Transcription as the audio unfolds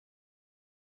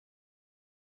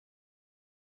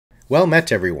Well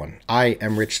met, everyone. I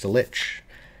am Rich the Lich,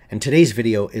 and today's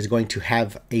video is going to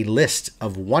have a list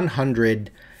of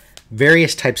 100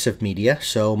 various types of media.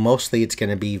 So mostly it's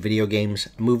going to be video games,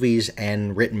 movies,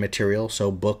 and written material,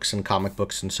 so books and comic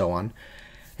books and so on.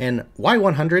 And why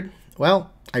 100?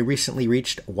 Well, I recently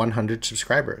reached 100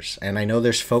 subscribers, and I know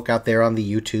there's folk out there on the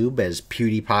YouTube as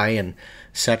PewDiePie and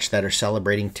such that are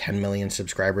celebrating 10 million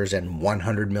subscribers and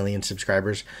 100 million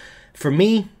subscribers. For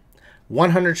me,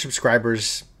 100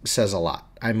 subscribers says a lot.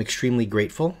 I'm extremely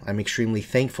grateful, I'm extremely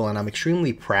thankful, and I'm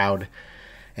extremely proud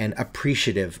and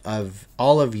appreciative of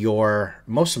all of your,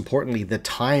 most importantly, the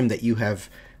time that you have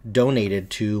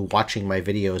donated to watching my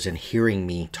videos and hearing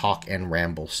me talk and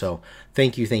ramble. So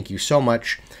thank you so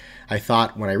much. I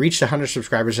thought when I reached 100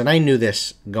 subscribers, and I knew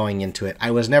this going into it, I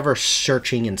was never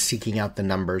searching and seeking out the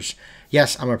numbers.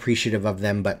 Yes, I'm appreciative of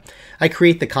them, but I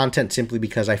create the content simply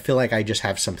because I feel like I just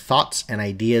have some thoughts and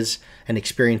ideas and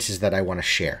experiences that I want to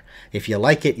share. If you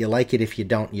like it, you like it. If you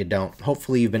don't, you don't.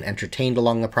 Hopefully you've been entertained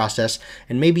along the process,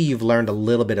 and maybe you've learned a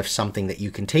little bit of something that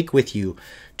you can take with you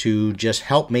to just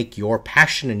help make your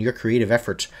passion and your creative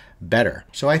efforts better.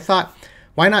 So I thought,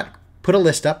 why not put a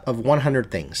list up of 100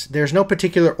 things. There's no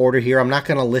particular order here. I'm not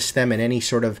going to list them in any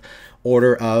sort of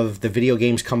order of the video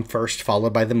games come first,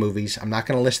 followed by the movies. I'm not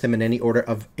going to list them in any order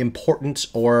of importance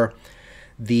or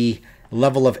the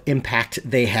level of impact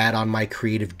they had on my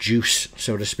creative juice,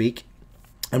 so to speak.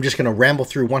 I'm just going to ramble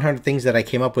through 100 things that I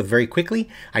came up with very quickly.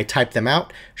 I typed them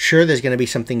out. Sure, there's going to be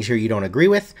some things here you don't agree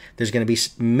with. There's going to be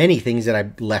many things that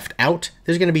I left out.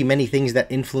 There's going to be many things that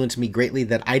influenced me greatly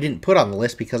that I didn't put on the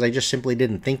list because I just simply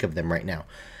didn't think of them right now.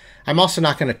 I'm also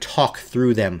not going to talk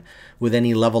through them with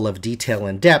any level of detail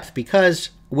and depth because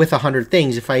with 100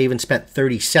 things, if I even spent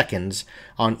 30 seconds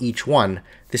on each one,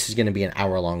 this is going to be an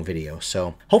hour-long video.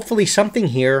 So hopefully something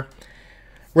here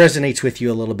resonates with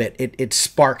you a little bit. It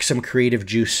sparks some creative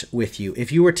juice with you.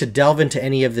 If you were to delve into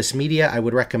any of this media, I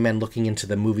would recommend looking into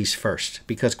the movies first,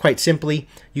 because quite simply,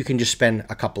 you can just spend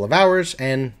a couple of hours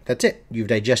and that's it. You've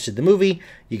digested the movie,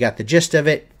 you got the gist of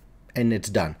it, and it's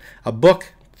done. A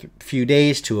book, a few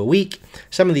days to a week.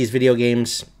 Some of these video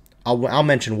games, I'll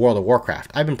mention World of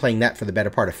Warcraft. I've been playing that for the better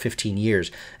part of 15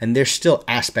 years, and there's still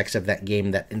aspects of that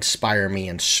game that inspire me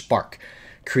and spark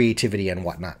creativity and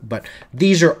whatnot. But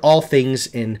these are all things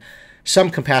in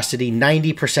some capacity,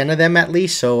 90% of them at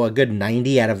least, so a good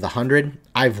 90 out of the 100.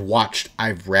 I've watched,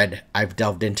 I've read, I've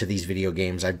delved into these video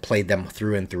games, I've played them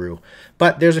through and through.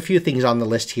 But there's a few things on the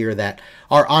list here that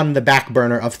are on the back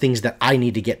burner of things that I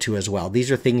need to get to as well.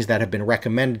 These are things that have been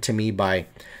recommended to me by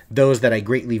those that I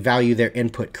greatly value their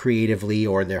input creatively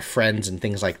or their friends and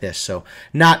things like this. So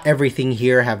not everything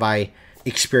here have I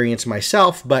experienced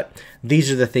myself, but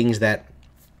these are the things that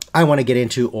I want to get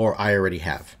into or I already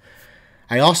have.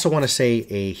 I also want to say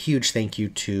a huge thank you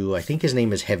to, I think his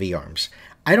name is Heavy Arms.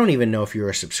 I don't even know if you're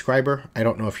a subscriber. I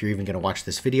don't know if you're even going to watch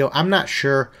this video. I'm not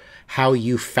sure how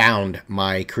you found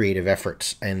my creative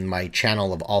efforts and my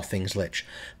channel of All Things Lich.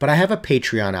 But I have a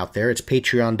Patreon out there. It's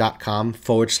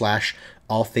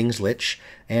patreon.com/allthingslich.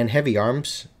 And Heavy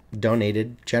Arms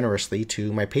donated generously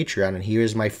to my Patreon. And he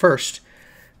is my first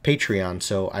Patreon,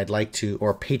 so I'd like to,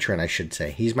 or patron I should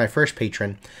say. He's my first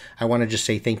patron. I want to just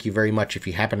say thank you very much if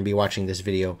you happen to be watching this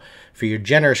video for your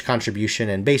generous contribution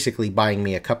and basically buying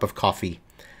me a cup of coffee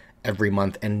every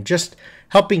month and just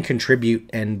helping contribute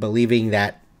and believing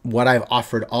that what I've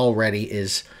offered already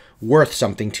is worth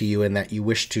something to you and that you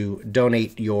wish to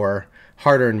donate your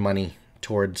hard-earned money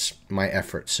towards my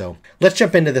efforts. So let's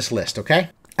jump into this list, okay?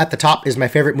 At the top is my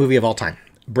favorite movie of all time,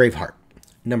 Braveheart.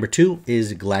 Number 2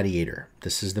 is Gladiator.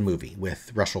 This is the movie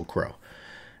with Russell Crowe.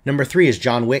 Number 3 is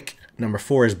John Wick. Number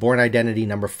 4 is Bourne Identity.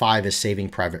 Number 5 is Saving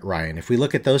Private Ryan. If we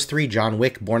look at those three, John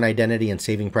Wick, Bourne Identity, and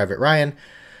Saving Private Ryan,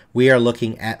 we are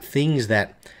looking at things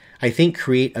that I think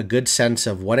create a good sense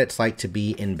of what it's like to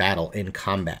be in battle, in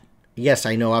combat. Yes,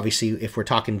 I know obviously if we're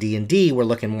talking D&D, we're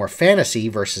looking more fantasy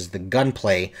versus the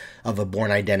gunplay of a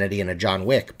Bourne Identity and a John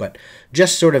Wick, but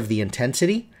just sort of the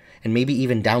intensity and maybe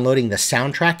even downloading the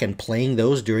soundtrack and playing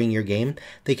those during your game,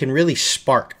 they can really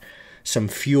spark some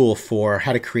fuel for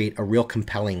how to create a real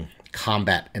compelling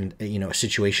combat and,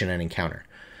 situation and encounter.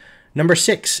 Number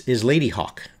 6 is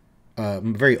Ladyhawke, a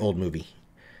very old movie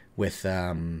with,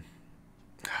 what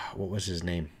was his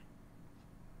name?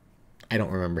 I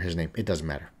don't remember his name. It doesn't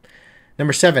matter.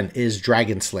 Number 7 is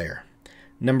Dragon Slayer.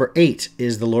 Number 8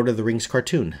 is the Lord of the Rings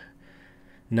cartoon.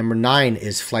 Number 9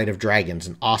 is Flight of Dragons,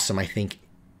 an awesome, I think,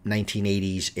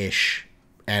 1980s-ish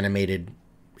animated,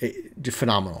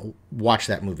 phenomenal. Watch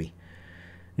that movie.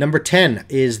 Number 10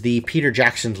 is the Peter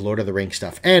Jackson's Lord of the Rings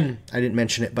stuff. And I didn't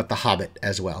mention it, but The Hobbit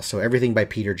as well. So everything by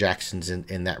Peter Jackson's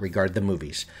in that regard, the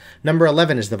movies. Number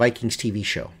 11 is the Vikings TV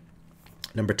show.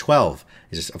 Number 12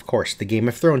 is, of course, the Game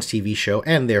of Thrones TV show.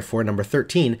 And therefore, number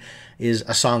 13 is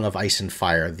A Song of Ice and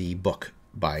Fire, the book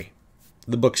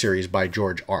series by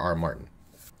George R.R. Martin.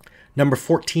 Number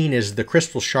 14 is the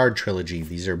Crystal Shard trilogy.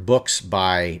 These are books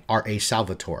by R.A.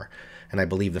 Salvatore. And I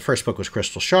believe the first book was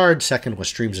Crystal Shard, second was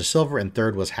Streams of Silver, and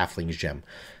third was Halfling's Gem.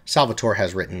 Salvatore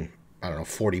has written,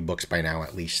 40 books by now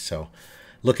at least. So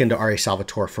look into R.A.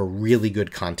 Salvatore for really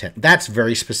good content. That's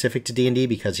very specific to D&D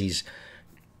because he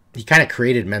kind of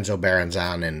created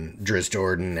Menzoberranzan and Drizzt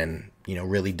Do'Urden and,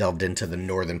 really delved into the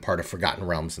northern part of Forgotten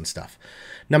Realms and stuff.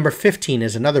 Number 15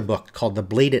 is another book called The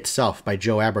Blade Itself by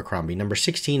Joe Abercrombie. Number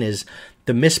 16 is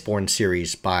the Mistborn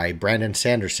series by Brandon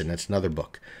Sanderson. That's another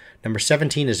book. Number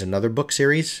 17 is another book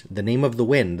series, The Name of the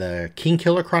Wind, the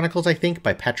Kingkiller Chronicles, I think,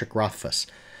 by Patrick Rothfuss.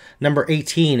 Number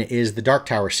 18 is the Dark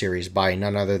Tower series by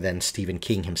none other than Stephen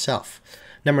King himself.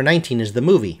 Number 19 is the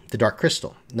movie, The Dark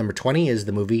Crystal. Number 20 is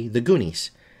the movie, The Goonies.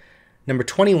 Number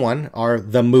 21 are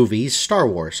the movies, Star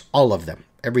Wars, all of them.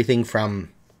 Everything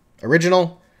from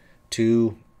original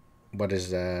to,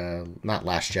 not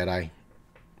Last Jedi,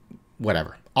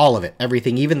 whatever. All of it,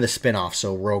 everything, even the spin-offs,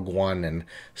 so Rogue One and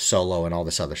Solo and all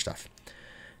this other stuff.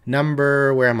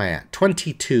 Where am I at?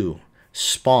 22,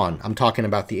 Spawn. I'm talking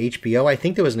about the HBO. I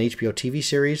think there was an HBO TV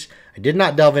series. I did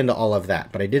not delve into all of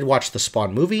that, but I did watch the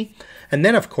Spawn movie. And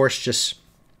then, of course, just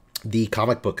the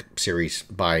comic book series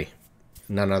by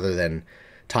none other than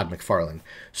Todd McFarlane.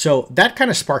 So that kind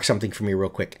of sparked something for me real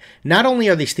quick. Not only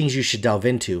are these things you should delve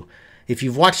into, if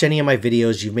you've watched any of my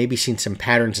videos, you've maybe seen some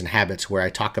patterns and habits where I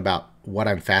talk about what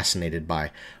I'm fascinated by.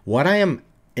 What I am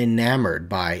enamored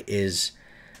by is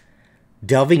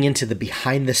delving into the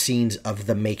behind the scenes of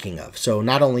the making of. So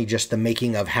not only just the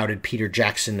making of how did Peter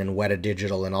Jackson and Weta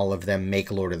Digital and all of them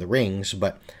make Lord of the Rings,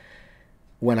 but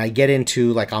when I get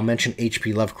into, I'll mention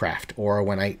H.P. Lovecraft, or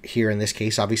when in this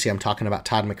case, obviously I'm talking about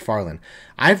Todd McFarlane.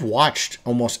 I've watched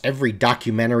almost every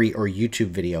documentary or YouTube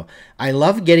video. I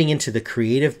love getting into the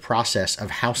creative process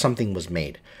of how something was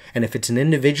made. And if it's an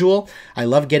individual, I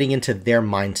love getting into their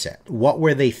mindset. What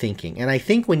were they thinking? And I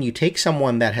think when you take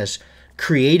someone that has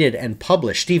created and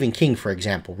published, Stephen King, for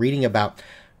example, reading about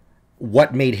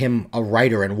what made him a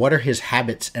writer and what are his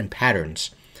habits and patterns,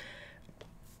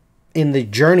 in the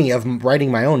journey of writing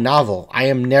my own novel, I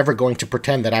am never going to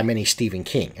pretend that I'm any Stephen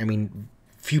King. I mean,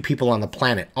 few people on the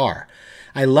planet are.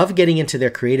 I love getting into their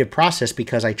creative process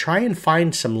because I try and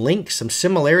find some links, some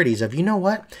similarities of,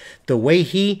 the way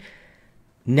he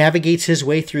navigates his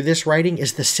way through this writing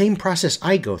is the same process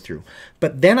I go through.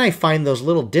 But then I find those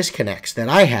little disconnects that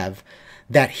I have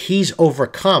that he's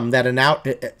overcome that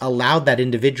allowed that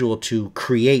individual to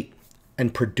create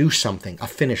and produce something, a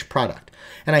finished product.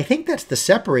 And I think that's the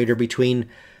separator between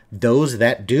those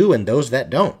that do and those that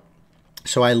don't.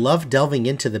 So I love delving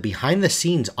into the behind the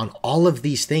scenes on all of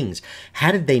these things.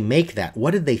 How did they make that?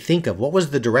 What did they think of? What was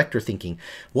the director thinking?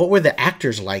 What were the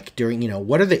actors like during,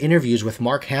 what are the interviews with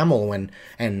Mark Hamill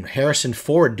and Harrison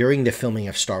Ford during the filming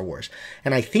of Star Wars?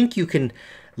 And I think you can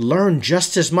learn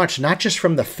just as much, not just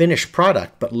from the finished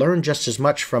product, but learn just as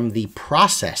much from the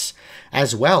process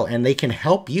as well. And they can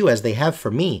help you, as they have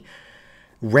for me,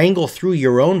 wrangle through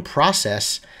your own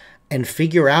process and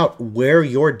figure out where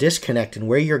your disconnect and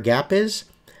where your gap is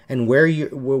and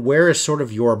where is sort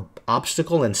of your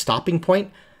obstacle and stopping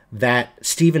point that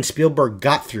Steven Spielberg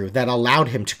got through that allowed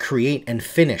him to create and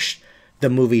finish the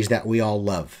movies that we all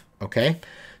love, okay?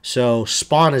 So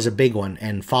Spawn is a big one,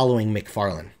 and following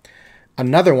McFarlane.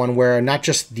 Another one where not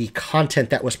just the content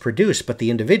that was produced, but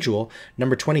the individual.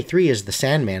 Number 23 is The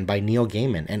Sandman by Neil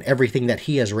Gaiman and everything that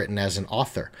he has written as an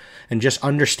author. And just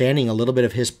understanding a little bit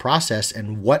of his process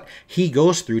and what he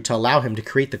goes through to allow him to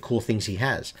create the cool things he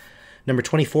has. Number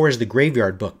 24 is The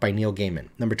Graveyard Book by Neil Gaiman.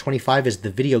 Number 25 is the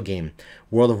video game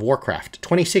World of Warcraft.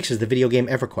 26 is the video game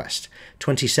EverQuest.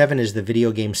 27 is the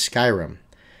video game Skyrim.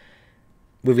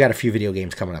 We've got a few video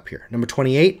games coming up here. Number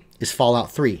 28 is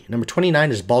Fallout 3. Number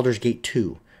 29 is Baldur's Gate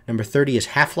 2. Number 30 is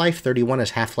Half-Life. 31 is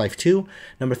Half-Life 2.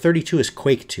 Number 32 is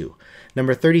Quake 2.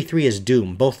 Number 33 is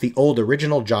Doom, both the old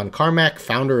original John Carmack,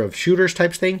 founder of shooters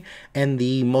types thing, and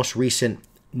the most recent,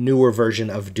 newer version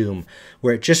of Doom,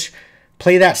 where it just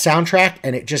play that soundtrack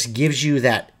and it just gives you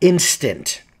that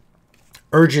instant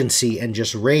urgency and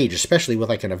just rage, especially with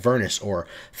like an Avernus or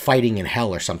fighting in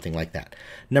hell or something like that.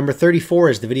 Number 34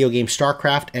 is the video game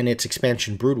StarCraft and its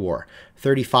expansion Brood War.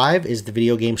 35 is the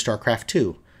video game StarCraft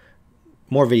 2.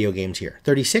 More video games here.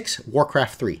 36,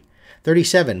 Warcraft 3.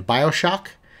 37, BioShock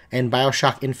and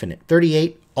BioShock Infinite.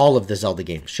 38, all of the Zelda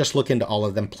games. Just look into all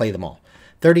of them, play them all.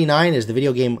 39 is the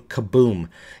video game Kaboom.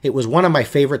 It was one of my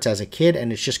favorites as a kid,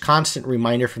 and it's just constant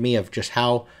reminder for me of just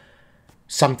how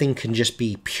something can just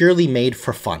be purely made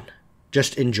for fun.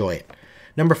 Just enjoy it.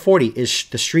 Number 40 is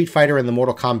the Street Fighter and the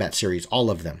Mortal Kombat series, all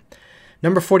of them.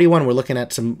 Number 41,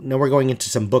 we're going into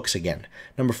some books again.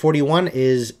 Number 41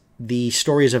 is the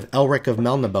stories of Elric of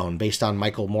Melniboné, based on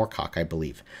Michael Moorcock, I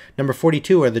believe. Number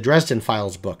 42 are the Dresden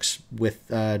Files books with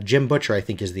Jim Butcher, I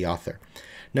think, is the author.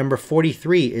 Number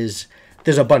 43 is,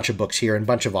 there's a bunch of books here and a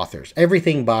bunch of authors.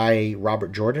 Everything by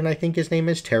Robert Jordan, I think his name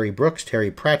is, Terry Brooks,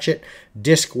 Terry Pratchett,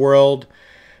 Discworld.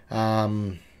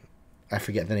 I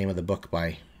forget the name of the book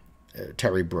by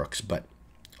Terry Brooks, but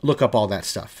look up all that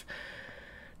stuff.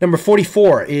 Number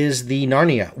 44 is the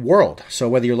Narnia world. So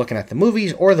whether you're looking at the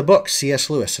movies or the books, C.S.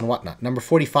 Lewis and whatnot. Number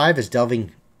 45 is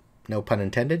delving, no pun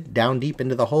intended, down deep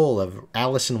into the hole of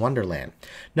Alice in Wonderland.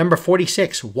 Number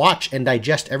 46, watch and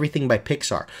digest everything by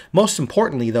Pixar. Most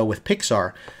importantly, though, with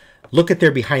Pixar, look at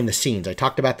their behind the scenes. I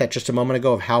talked about that just a moment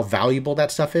ago of how valuable that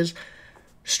stuff is.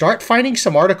 Start finding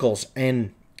some articles,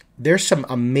 and there's some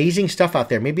amazing stuff out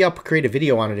there. Maybe I'll create a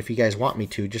video on it if you guys want me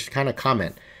to. Just kind of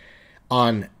comment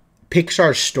on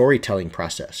Pixar's storytelling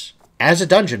process. As a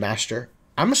dungeon master,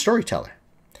 I'm a storyteller,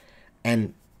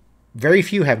 and very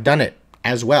few have done it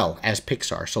as well as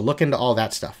Pixar. So look into all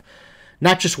that stuff.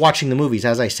 Not just watching the movies,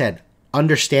 as I said,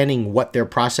 understanding what their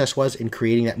process was in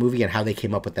creating that movie and how they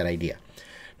came up with that idea.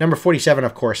 Number 47,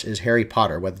 of course, is Harry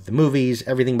Potter, whether the movies,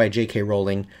 everything by J.K.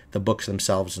 Rowling, the books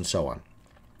themselves, and so on.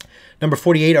 Number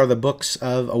 48 are the books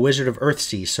of A Wizard of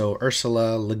Earthsea, so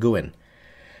Ursula Le Guin.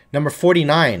 Number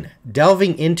 49,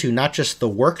 delving into not just the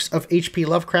works of H.P.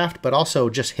 Lovecraft, but also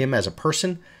just him as a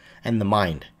person and the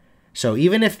mind. So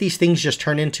even if these things just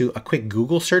turn into a quick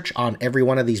Google search on every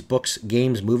one of these books,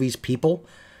 games, movies, people,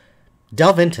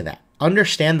 delve into that.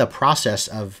 Understand the process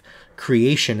of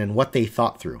creation and what they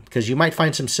thought through, because you might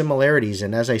find some similarities,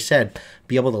 and as I said,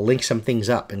 be able to link some things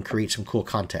up and create some cool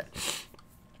content.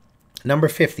 Number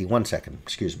 50, one second,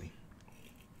 excuse me.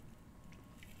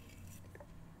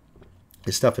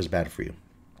 This stuff is bad for you.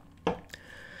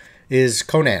 Is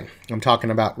Conan. I'm talking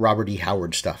about Robert E.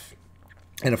 Howard stuff.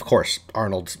 And of course,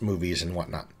 Arnold's movies and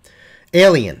whatnot.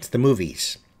 Aliens, the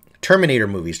movies. Terminator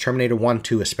movies, Terminator 1,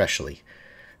 2 especially.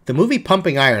 The movie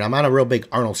Pumping Iron, I'm on a real big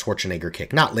Arnold Schwarzenegger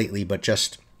kick. Not lately, but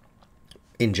just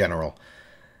in general.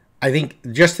 I think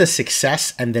just the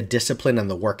success and the discipline and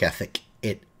the work ethic,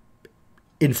 it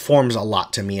informs a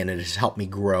lot to me, and it has helped me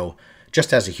grow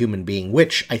just as a human being,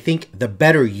 which I think the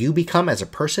better you become as a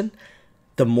person,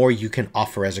 the more you can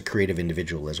offer as a creative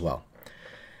individual as well.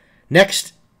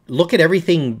 Next, look at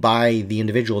everything by the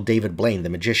individual David Blaine, the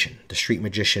magician, the street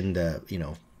magician, the,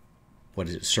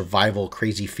 survival,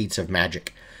 crazy feats of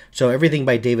magic. So everything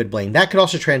by David Blaine. That could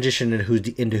also transition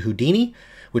into Houdini,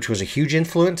 which was a huge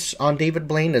influence on David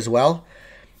Blaine as well.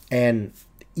 And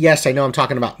yes, I know I'm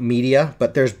talking about media,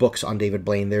 but there's books on David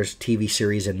Blaine. There's TV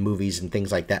series and movies and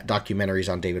things like that,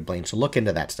 documentaries on David Blaine. So look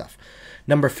into that stuff.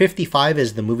 Number 55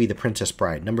 is the movie The Princess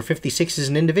Bride. Number 56 is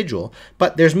an individual,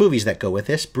 but there's movies that go with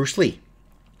this. Bruce Lee.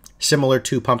 Similar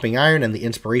to Pumping Iron and the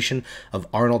inspiration of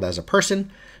Arnold as a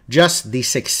person, just the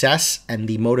success and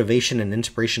the motivation and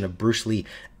inspiration of Bruce Lee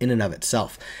in and of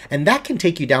itself. And that can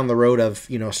take you down the road of,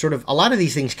 sort of a lot of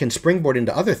these things can springboard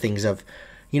into other things of,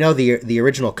 the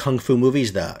original Kung Fu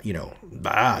movies,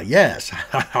 yes,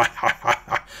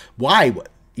 why,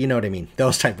 you know what I mean?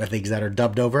 Those type of things that are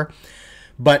dubbed over.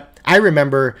 But I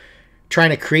remember trying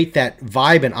to create that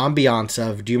vibe and ambiance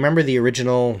of, do you remember the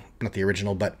original, not the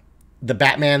original, but the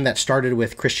Batman that started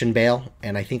with Christian Bale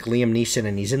and I think Liam Neeson,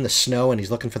 and he's in the snow and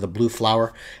he's looking for the blue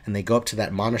flower and they go up to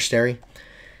that monastery?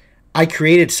 I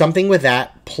created something with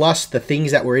that, plus the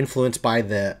things that were influenced by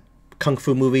the Kung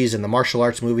Fu movies and the martial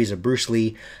arts movies of Bruce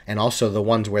Lee, and also the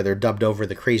ones where they're dubbed over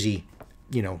the crazy,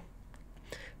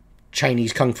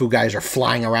 Chinese Kung Fu guys are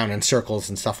flying around in circles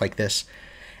and stuff like this.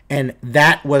 And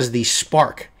that was the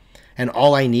spark. And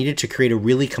all I needed to create a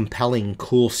really compelling,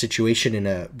 cool situation in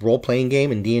a role-playing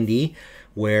game in D&D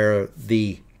where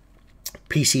the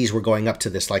PCs were going up to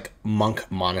this like monk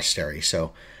monastery.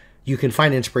 So you can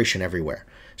find inspiration everywhere.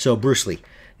 So Bruce Lee.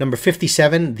 Number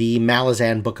 57, the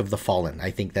Malazan Book of the Fallen.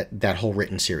 I think that whole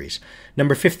written series.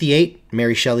 Number 58,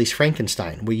 Mary Shelley's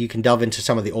Frankenstein, where you can delve into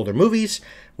some of the older movies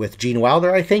with Gene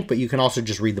Wilder, I think, but you can also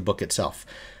just read the book itself.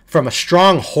 From a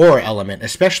strong horror element,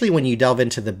 especially when you delve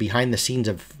into the behind the scenes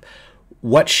of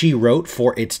what she wrote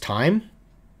for its time,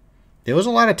 there was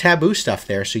a lot of taboo stuff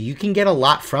there, so you can get a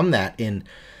lot from that in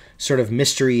sort of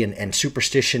mystery and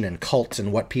superstition and cults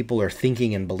and what people are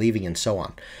thinking and believing and so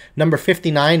on. Number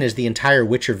 59 is the entire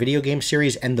Witcher video game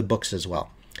series and the books as well.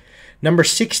 Number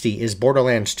 60 is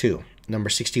Borderlands 2. Number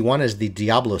 61 is the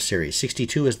Diablo series.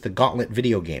 62 is the Gauntlet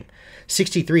video game.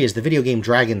 63 is the video game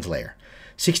Dragon's Lair.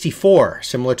 64,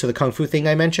 similar to the Kung Fu thing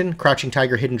I mentioned, Crouching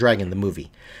Tiger, Hidden Dragon, the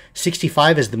movie.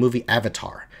 65 is the movie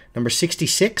Avatar. Number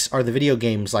 66 are the video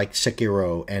games like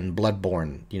Sekiro and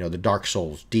Bloodborne, you know, the Dark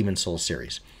Souls, Demon Souls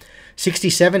series.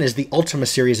 67 is the Ultima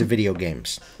series of video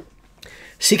games.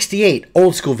 68,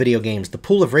 old school video games, the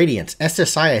Pool of Radiance.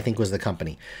 SSI, I think, was the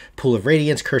company. Pool of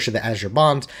Radiance, Curse of the Azure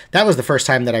Bonds. That was the first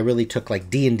time that I really took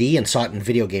like D&D and saw it in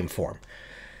video game form.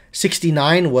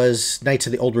 69 was Knights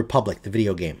of the Old Republic, the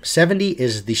video game. 70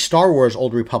 is the Star Wars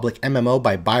Old Republic MMO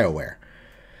by BioWare.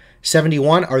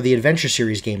 71 are the Adventure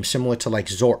Series games, similar to like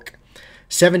Zork.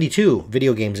 72,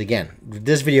 video games again.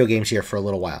 There's video games here for a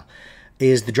little while.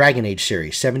 Is the Dragon Age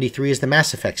series. 73 is the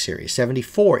Mass Effect series.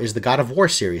 74 is the God of War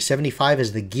series. 75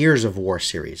 is the Gears of War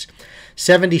series.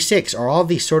 76 are all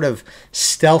these sort of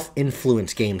stealth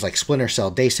influence games like Splinter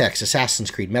Cell, Deus Ex, Assassin's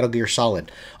Creed, Metal Gear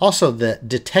Solid. Also the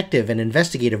detective and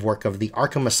investigative work of the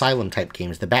Arkham Asylum type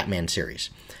games, the Batman series.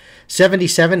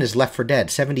 77 is Left 4 Dead.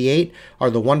 78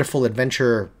 are the wonderful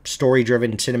adventure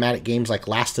story-driven cinematic games like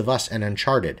Last of Us and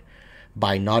Uncharted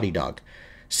by Naughty Dog.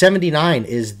 79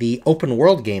 is the open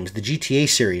world games, the GTA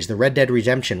series, the Red Dead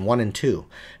Redemption 1 and 2.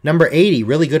 Number 80,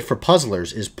 really good for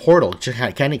puzzlers, is Portal. To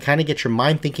kind of get your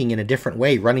mind thinking in a different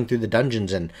way, running through the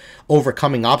dungeons and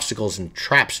overcoming obstacles and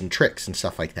traps and tricks and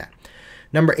stuff like that.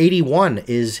 Number 81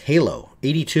 is Halo.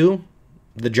 82,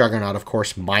 the juggernaut, of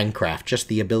course, Minecraft. Just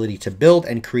the ability to build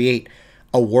and create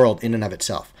a world in and of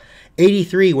itself.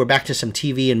 83, we're back to some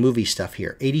TV and movie stuff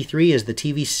here. 83 is the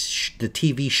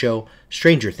TV show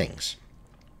Stranger Things.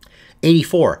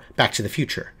 84, Back to the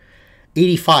Future.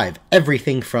 85,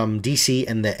 everything from DC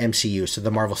and the MCU, so the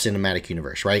Marvel Cinematic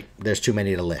Universe, right? There's too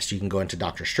many to list. You can go into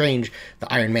Doctor Strange,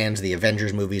 the Iron Mans, the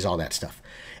Avengers movies, all that stuff.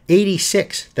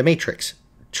 86, The Matrix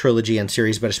trilogy and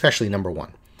series, but especially number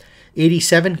 1.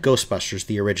 87, Ghostbusters,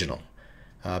 the original.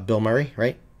 Bill Murray,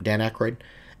 right? Dan Aykroyd.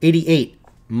 88,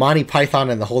 Monty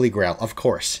Python and the Holy Grail, of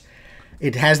course.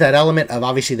 It has that element of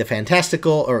obviously the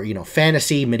fantastical, or, you know,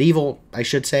 fantasy, medieval, I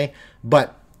should say,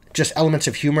 but just elements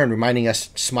of humor and reminding us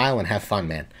smile and have fun,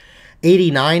 man.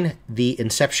 89, the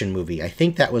Inception movie. I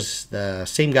think that was the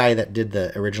same guy that did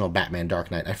the original Batman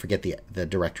Dark Knight. I forget the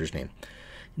director's name.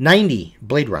 90,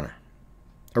 Blade Runner.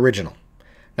 Original.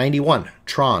 91,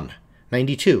 Tron.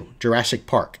 92, Jurassic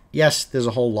Park. Yes, there's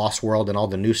a whole Lost World and all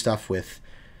the new stuff with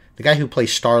the guy who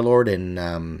plays Star-Lord in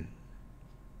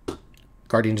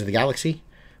Guardians of the Galaxy.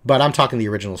 But I'm talking the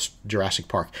original Jurassic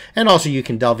Park. And also you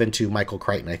can delve into Michael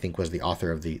Crichton, I think was the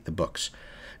author of the books.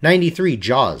 93,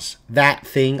 Jaws. That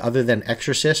thing, other than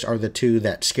Exorcist, are the two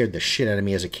that scared the shit out of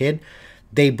me as a kid.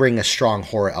 They bring a strong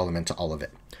horror element to all of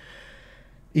it.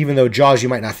 Even though Jaws you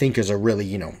might not think is a really,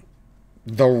 you know,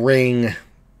 The Ring,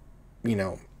 you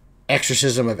know,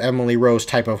 Exorcism of Emily Rose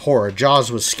type of horror,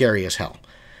 Jaws was scary as hell.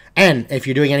 And if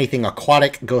you're doing anything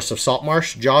aquatic, Ghosts of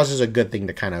Saltmarsh, Jaws is a good thing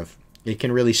to kind of, it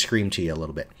can really scream to you a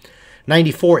little bit.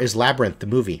 94 is Labyrinth, the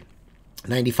movie.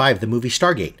 95, the movie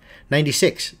Stargate.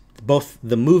 96, both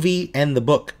the movie and the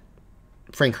book,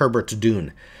 Frank Herbert's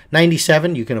Dune.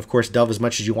 97, you can, of course, delve as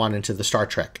much as you want into the Star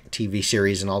Trek TV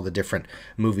series and all the different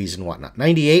movies and whatnot.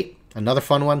 98, another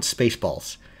fun one,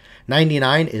 Spaceballs.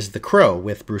 99 is The Crow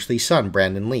with Bruce Lee's son,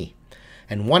 Brandon Lee.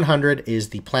 And 100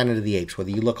 is the Planet of the Apes, whether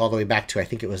you look all the way back to, I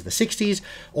think it was the 60s,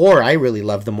 or I really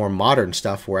love the more modern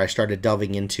stuff where I started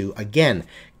delving into, again,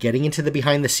 getting into the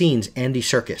behind the scenes, Andy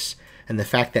Serkis, and the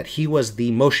fact that he was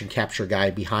the motion capture guy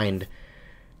behind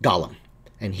Gollum.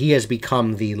 And he has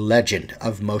become the legend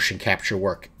of motion capture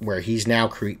work, where he's now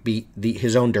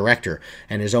his own director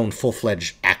and his own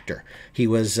full-fledged actor. He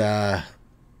was Snoke,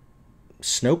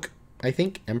 I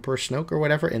think, Emperor Snoke or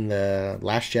whatever, in The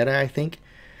Last Jedi, I think.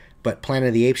 But Planet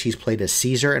of the Apes, he's played as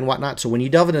Caesar and whatnot. So when you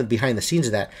delve into the behind the scenes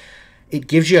of that, it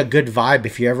gives you a good vibe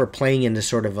if you're ever playing into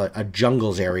sort of a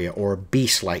jungles area or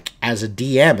beast-like. As a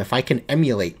DM, if I can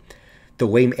emulate the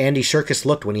way Andy Serkis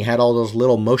looked when he had all those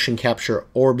little motion capture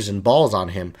orbs and balls on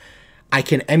him, I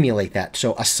can emulate that.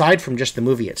 So aside from just the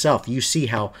movie itself, you see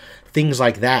how things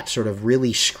like that sort of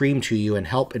really scream to you and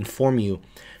help inform you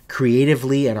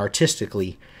creatively and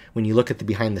artistically when you look at the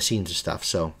behind the scenes of stuff.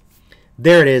 So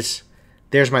there it is.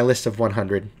 There's my list of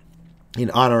 100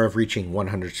 in honor of reaching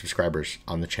 100 subscribers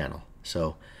on the channel.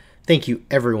 So thank you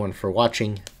everyone for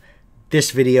watching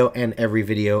this video and every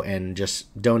video and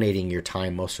just donating your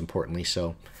time, most importantly.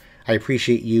 So I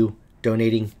appreciate you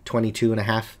donating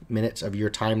 22.5 minutes of your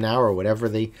time now, or whatever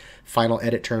the final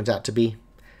edit turns out to be.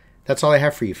 That's all I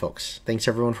have for you folks. Thanks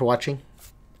everyone for watching,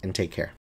 and take care.